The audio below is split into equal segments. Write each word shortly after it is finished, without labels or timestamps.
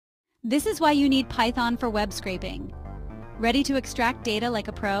This is why you need Python for web scraping. Ready to extract data like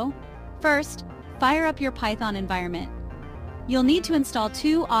a pro? First, fire up your Python environment. You'll need to install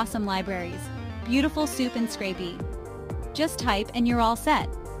two awesome libraries, Beautiful Soup and Scrapy. Just type and you're all set.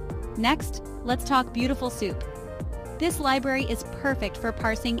 Next, let's talk Beautiful Soup. This library is perfect for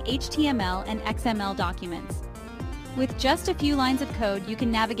parsing HTML and XML documents. With just a few lines of code, you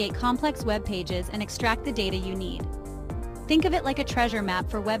can navigate complex web pages and extract the data you need. Think of it like a treasure map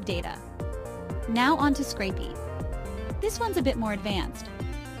for web data. Now on to Scrapy. This one's a bit more advanced.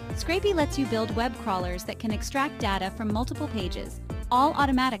 Scrapy lets you build web crawlers that can extract data from multiple pages, all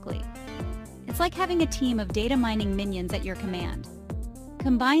automatically. It's like having a team of data mining minions at your command.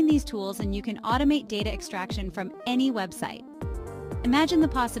 Combine these tools and you can automate data extraction from any website. Imagine the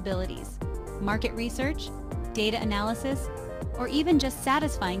possibilities: market research, data analysis, or even just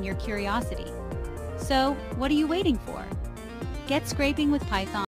satisfying your curiosity. So, what are you waiting for? Get scraping with Python.